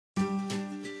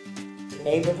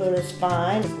Neighborhood is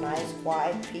fine. It's nice,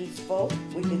 quiet, peaceful.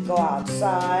 We could go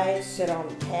outside, sit on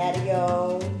the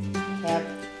patio, have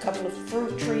a couple of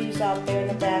fruit trees out there in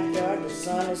the backyard. The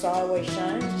sun is always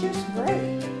shining. It's just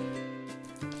great.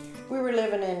 We were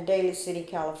living in Daly City,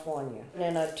 California,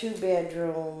 in a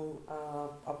 2-bedroom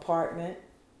apartment.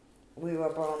 We were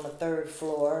up on the 3rd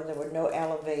floor. There were no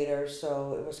elevators,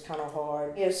 so it was kind of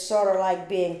hard. It's sort of like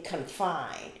being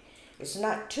confined. It's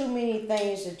not too many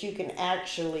things that you can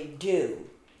actually do.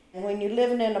 And when you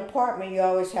live in an apartment, you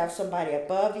always have somebody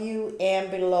above you and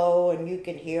below, and you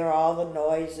can hear all the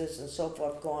noises and so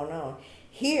forth going on.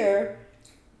 Here,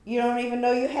 you don't even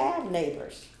know you have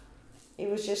neighbors. It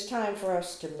was just time for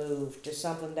us to move to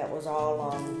something that was all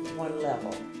on one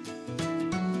level.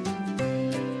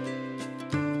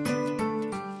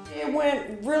 It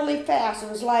went really fast. It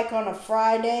was like on a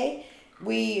Friday.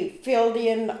 We filled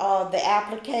in the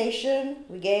application.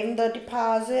 We gave him the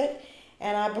deposit.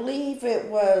 And I believe it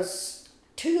was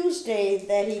Tuesday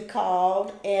that he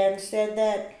called and said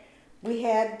that we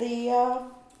had the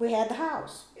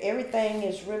house. Everything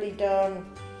is really done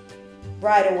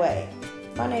right away.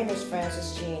 My name is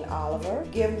Frances Jean Oliver.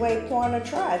 Give Waypoint a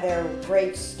try. They're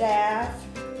great staff,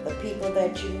 the people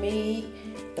that you meet,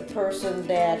 the person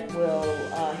that will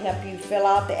help you fill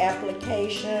out the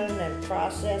application and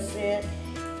process it,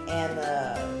 and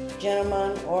the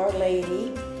gentleman or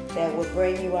lady that will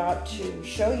bring you out to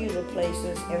show you the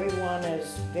places. Everyone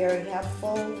is very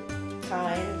helpful,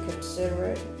 kind,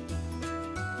 considerate.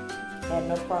 Had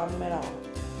no problem at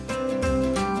all.